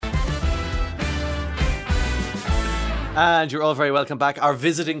And you're all very welcome back. Our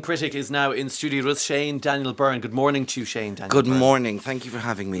visiting critic is now in studio with Shane Daniel Byrne. Good morning to you, Shane Daniel Good Byrne. morning. Thank you for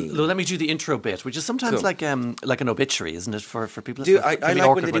having me. Let me do the intro bit, which is sometimes like an obituary, isn't it, for people? I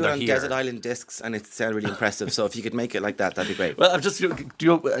like when they do it on Desert Island discs, and it sounds really impressive. So if you could make it like that, that'd be great. Well,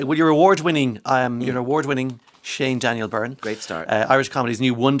 you're award-winning. You're an award-winning Shane Daniel Byrne. Great start. Irish comedy's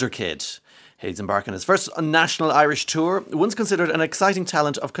new wonder kid. He's embarking on his first national Irish tour. Once considered an exciting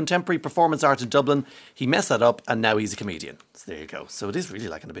talent of contemporary performance art in Dublin, he messed that up and now he's a comedian. So there you go. So it is really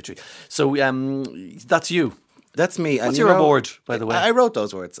like an obituary. So that's you. That's me. What's your award, by the way? I wrote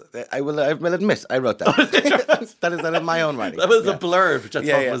those words. I will admit, I wrote that. that is my own writing. That was a blurb, which I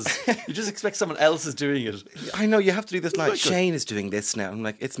thought was... You just expect someone else is doing it. I know, you have to do this line. Shane is doing this now. I'm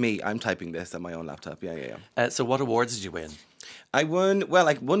like, it's me. I'm typing this on my own laptop. Yeah. So what awards did you win? I won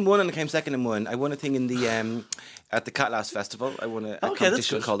one and I came second in one. I won a thing in the at the Catlass Festival. I won a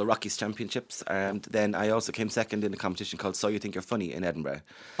competition called the Rockies Championships, and then I also came second in a competition called So You Think You're Funny in Edinburgh.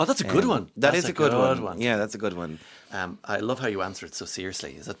 Oh, that's a good one. That is a good one. Yeah, that's a good one. I love how you answer it so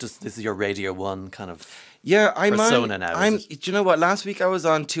seriously. Is that just this is your Radio 1 kind of persona now? Do you know what? Last week I was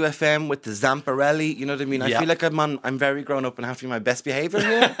on 2FM with the Zamparelli. You know what I mean? I feel like I'm very grown up and have to be my best behaviour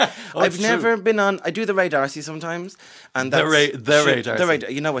here. I've never been on. I do the Ray Darcy sometimes, and that's the Ray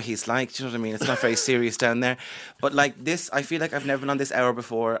Darcy. You know what he's like. Do you know what I mean? It's not very serious down there. But like this, I feel like I've never been on this hour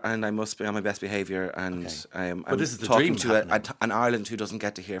before, and I must be on my best behaviour. And I'm this is the talking dream to an Ireland who doesn't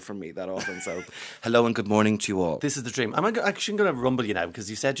get to hear from me that often. So, hello and good morning to you all. This is the dream. I'm actually going to rumble you now because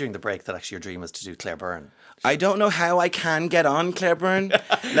you said during the break that actually your dream was to do Claire Byrne. I don't know how I can get on Claire Byrne.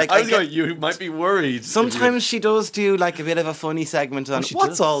 You might be worried. Sometimes she does do like a bit of a funny segment on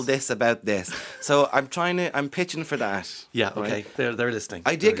what's all this about this. So I'm pitching for that. Yeah, okay. Right? They're listening.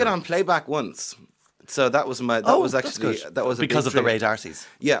 I did get on playback once. So that was because of the Ray Darcys.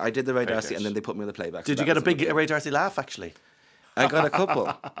 Yeah, I did the Ray Darcy and then they put me on the playback. Did you get a big Ray Darcy laugh actually? I got a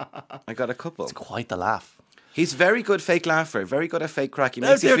couple. It's quite the laugh. He's very good fake laugher, very good at fake crack. He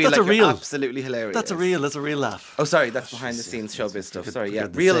makes you feel like you're absolutely hilarious. That's a real laugh. Oh, sorry, that's behind the scenes showbiz stuff. Sorry, yeah,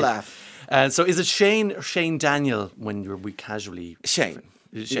 real laugh. So is it Shane or Shane Daniel when we casually... Shane.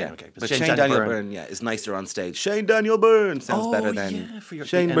 Shane, okay. But Shane Daniel Byrne, is nicer on stage. Shane Daniel Byrne sounds better than for your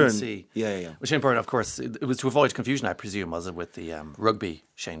Shane Byrne. Yeah. Well, Shane Byrne, of course, it was to avoid confusion, I presume, was it, with the rugby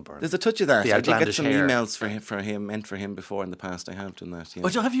Shane Byrne? There's a touch of that. I did get some hair. emails for him before in the past. I have done that. Yeah.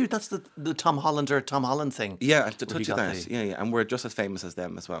 Oh, have you? That's the Tom Holland thing. Yeah, the touch of that. Yeah. And we're just as famous as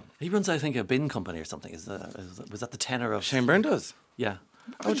them as well. He runs, I think, a bin company or something. Was that the tenor of... Shane Byrne does? Yeah.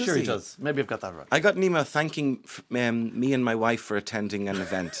 I'm sure he does. Maybe I've got that right. I got an email thanking me and my wife for attending an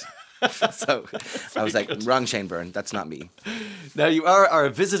event. So I was like, wrong Shane Byrne, that's not me. Now you are our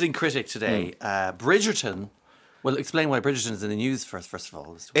visiting critic today. Bridgerton. Well, explain why Bridgerton is in the news first of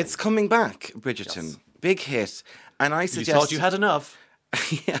all. It's coming back, Bridgerton. Yes. Big hit. And I suggest... You thought you had enough.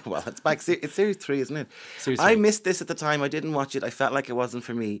 Yeah, well, it's back. It's series 3, isn't it? Series 3. I missed this at the time. I didn't watch it. I felt like it wasn't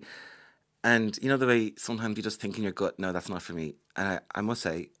for me. And you know the way sometimes you just think in your gut, no, that's not for me. And I must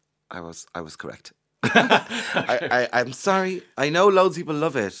say, I was correct. I'm sorry. I know loads of people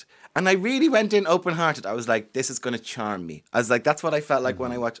love it. And I really went in open-hearted. I was like, this is going to charm me. I was like, that's what I felt like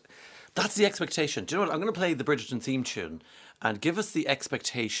when I watched. That's the expectation. Do you know what? I'm going to play the Bridgerton theme tune and give us the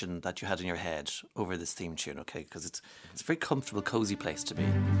expectation that you had in your head over this theme tune, okay? Because it's a very comfortable, cozy place to be.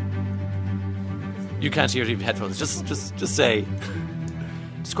 You can't hear it in headphones. Just say.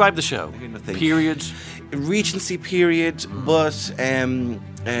 Describe the show. Period. Regency period, but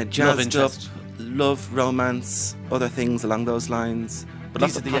jazzed up, love, romance, other things along those lines. But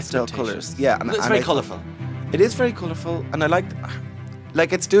lots of pastel colours. Yeah, and it's very colourful. It is very colourful, and I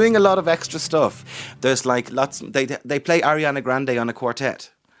like it's doing a lot of extra stuff. There's like lots. They play Ariana Grande on a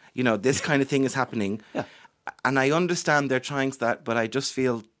quartet. You know, this kind of thing is happening. Yeah. And I understand they're trying that, but I just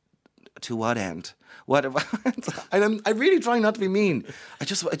feel, to what end? I'm really trying not to be mean.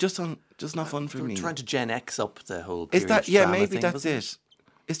 Just not fun for me. Trying to Gen X up the whole. Is that maybe thing, that's it?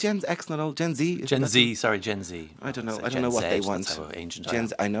 Is Gen X not old? Gen Z? Gen Z. I don't know. I don't know what they want. That's how ancient Gen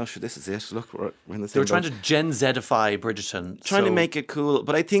Z. I know. Sure, this is it. Look, we're in the same. They were trying to Gen Zify Bridgerton, trying to make it cool.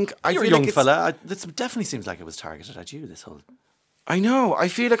 But I think you're a young fella. This definitely seems like it was targeted at you. This whole. I know. I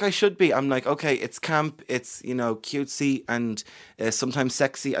feel like I should be. I'm like, okay, it's camp. It's cutesy and sometimes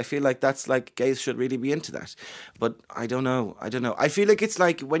sexy. I feel like that's like gays should really be into that. But I don't know. I feel like it's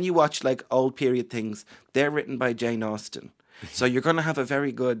like when you watch like old period things. They're written by Jane Austen. So you're going to have a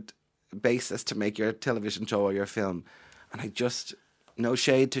very good basis to make your television show or your film. And No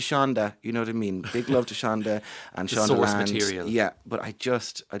shade to Shonda, you know what I mean? Big love to Shonda and The Shonda source Land. material. Yeah, but I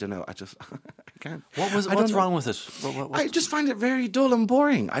don't know, I can't. What's wrong with it? I just find it very dull and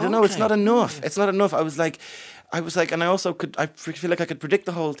boring. I don't know, it's not enough. It's not enough. I was like, and I also I feel like I could predict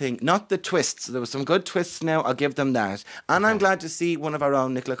the whole thing. Not the twists. There was some good twists now, I'll give them that. And I'm glad to see one of our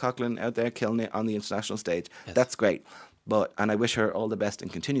own, Nicola Coughlan, out there killing it on the international stage. Yes. That's great. And I wish her all the best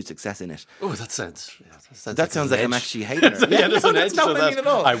and continued success in it. Oh, that sounds like I'm actually hating her. Yeah, there's an edge not to what I mean at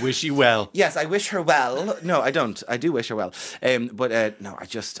all. I wish you well. Yes, I wish her well. No, I don't. I do wish her well. No,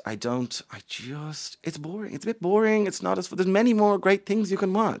 it's boring. It's a bit boring. It's not as, there's many more great things you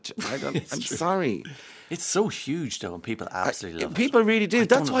can watch. I'm sorry. It's so huge, though, and people absolutely love it. People really do.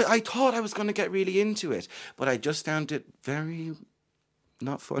 That's why I thought I was going to get really into it, but I just found it very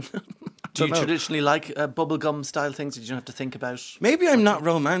not fun. Do you traditionally like bubblegum style things that you don't have to think about? Maybe I'm not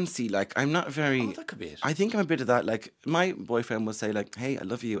romancy. Like, I'm not very... Oh, that could be it. I think I'm a bit of that. Like, my boyfriend will say, like, hey, I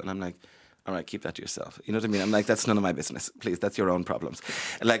love you. And I'm like, all right, keep that to yourself. You know what I mean? I'm like, that's none of my business. Please, that's your own problems.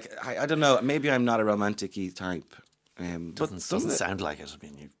 Like, I don't know. Maybe I'm not a romantic-y type. Doesn't sound like it. I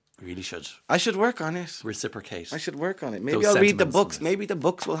mean, you really should. I should work on it. Reciprocate. I should work on it. Maybe I'll read the books. Maybe the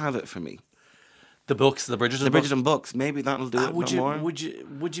books will have it for me. The books, the Bridgerton books. Maybe that'll do it more.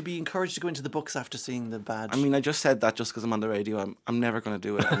 Would you be encouraged to go into the books after seeing the bad? I mean, I just said that just because I'm on the radio. I'm never going to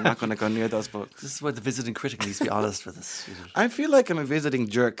do it. I'm not going to go near those books. This is why the Visiting Critic needs to be honest with us. I feel like I'm a visiting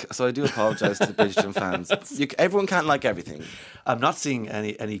jerk, so I do apologise to the Bridgerton fans. Everyone can't like everything. I'm not seeing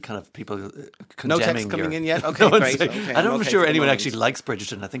any kind of people condemning. No text coming in yet? Okay, great. Okay, I'm not sure anyone actually likes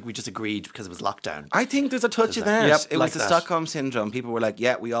Bridgerton. I think we just agreed because it was lockdown. I think there's a touch of that. Yep, it was the Stockholm Syndrome. People were like,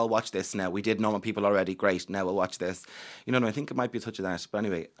 yeah, we all watch this now. We did normal people already. Great. Now we'll watch this. You know, I think it might be a touch of that. But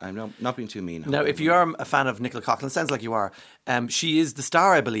anyway, I'm not being too mean. Now, if you are a fan of Nicola Coughlan, it sounds like you are. She is the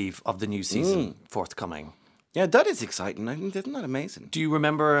star, I believe, of the new season forthcoming. Yeah, that is exciting. I think isn't that amazing? Do you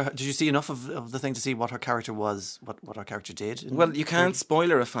remember? Did you see enough of the thing to see what her character was? What her character did? Well, you can't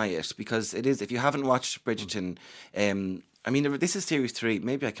spoilerify it because it is. If you haven't watched Bridgerton, I mean, this is series 3.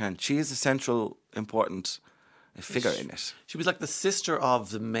 Maybe I can. She is a central, important figure in it. She was like the sister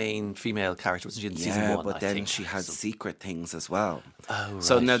of the main female character, wasn't she, in season 1? But then she has secret things as well. Oh, right.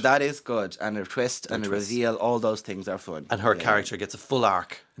 So now that is good. And a twist and a reveal, all those things are fun. And her character gets a full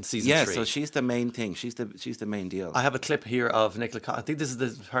arc in season 3. Yeah, so she's the main thing. She's the main deal. I have a clip here of Nicola Coughlan. I think this is the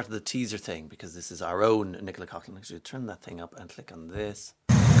part of the teaser thing because this is our own Nicola Coughlan. Actually, turn that thing up and click on this.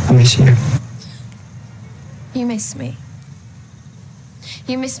 I miss you. You miss me.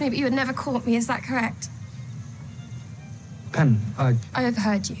 You miss me, but you had never caught me. Is that correct? Pen, I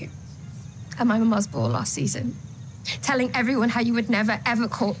overheard you at my mama's ball last season, telling everyone how you would never, ever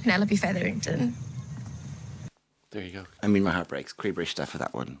caught Penelope Featherington. There you go. I mean, my heart breaks. Creebrish stuff for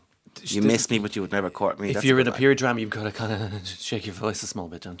that one. You miss me, but you would never court me. If you're in a period drama, you've got to kind of shake your voice a small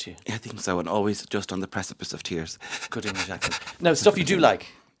bit, don't you? Yeah, I think so, and always just on the precipice of tears. Good English accent. Now, stuff you do like.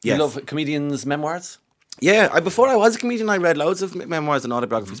 Yes. You love comedians' memoirs? Yeah, before I was a comedian, I read loads of memoirs and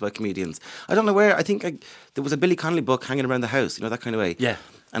autobiographies about comedians. I don't know where. I think there was a Billy Connolly book hanging around the house, you know, that kind of way. Yeah.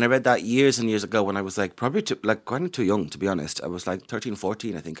 And I read that years and years ago when I was like probably kind of too young, to be honest. I was like 13,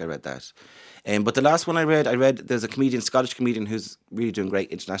 14, I think I read that. But the last one I read, there's a comedian, Scottish comedian who's really doing great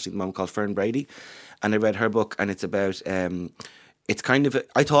internationally at the moment called Fern Brady. And I read her book and it's about... it's kind of,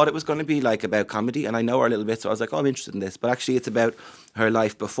 I thought it was going to be like about comedy, and I know her a little bit, so I was like, oh, I'm interested in this. But actually it's about her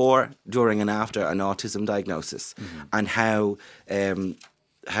life before, during and after an autism diagnosis, and how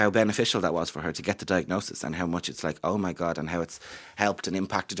beneficial that was for her to get the diagnosis, and how much it's like, oh my God, and how it's helped and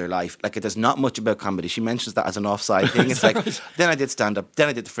impacted her life. Like, there's not much about comedy. She mentions that as an offside thing. It's like, then I did stand-up, then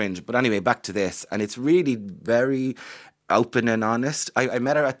I did the Fringe. But anyway, back to this. And it's really very... open and honest. I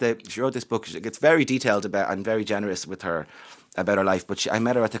met her she wrote this book. It's very detailed about and very generous with her about her life. But I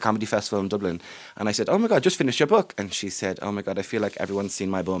met her at the Comedy Festival in Dublin, and I said, "Oh my God, just finished your book." And she said, "Oh my God, I feel like everyone's seen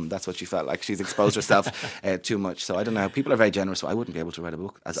my bum." That's what she felt like. She's exposed herself too much. So I don't know. People are very generous. So I wouldn't be able to write a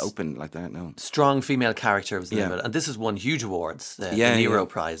book as open like that. No. Strong female character was the name of it, and this has won huge awards. The Nero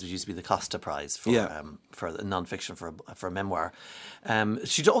Prize, which used to be the Costa Prize for non-fiction for a memoir.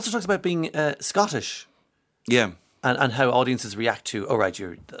 She also talks about being Scottish. Yeah. And how audiences react to, oh right,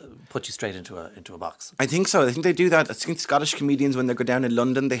 you put you straight into a box. I think so. I think they do that. I think Scottish comedians, when they go down in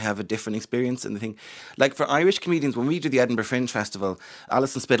London, they have a different experience. And the thing, like for Irish comedians, when we do the Edinburgh Fringe Festival,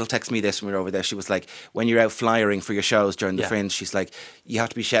 Alison Spittle texted me this when we were over there. She was like, when you're out flyering for your shows during the Fringe, she's like, you have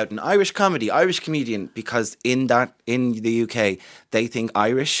to be shouting Irish comedy, Irish comedian, because in the UK they think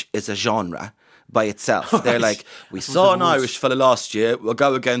Irish is a genre. by itself. They're like, we saw an Irish fella last year, we'll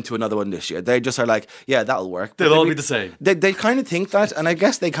go again to another one this year. They just are like, yeah, that'll work. They'll all be the same. They kind of think that, and I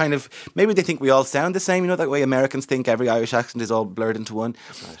guess they kind of, maybe they think we all sound the same, you know, that way Americans think every Irish accent is all blurred into one.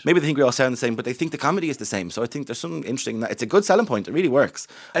 Right. Maybe they think we all sound the same, but they think the comedy is the same. So I think there's something interesting in that. It's a good selling point. It really works.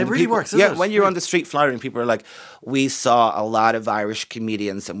 It really works, isn't it? When you're on the street flyering, people are like, we saw a lot of Irish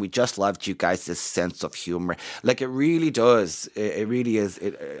comedians and we just loved you guys' sense of humour. Like, it really does. It really is.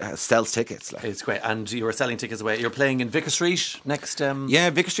 It sells tickets. Like. It's great. And you were selling tickets away. You're playing in Vicar Street next... Yeah,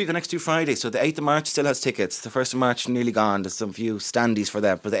 Vicar Street the next 2 Fridays. So the 8th of March still has tickets. The 1st of March nearly gone. There's some few standees for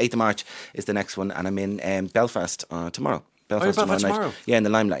that. But the 8th of March is the next one. And I'm in Belfast tomorrow. Belfast tomorrow? Yeah, in the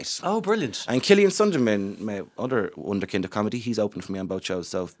Limelight. Oh, brilliant. And Killian Sunderman, my other wonderkind of comedy, he's open for me on both shows.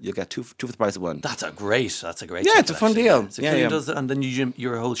 So you'll get two for the price of one. That's a great Yeah, it's a fun deal. So Killian does it, and then you do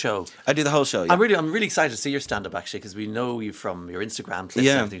your whole show. I do the whole show, yeah. I'm really excited to see your stand-up, actually, because we know you from your Instagram clips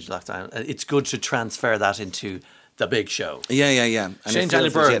and everything last time. It's good to transfer that into the big show. Yeah. And Shane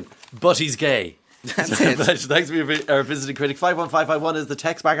Daniel Byrne, but he's gay. That's it. Thanks for our visiting critic. 51551 is the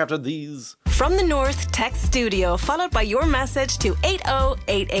text back after these. From the North Text Studio, followed by your message to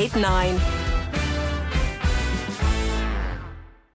 80889.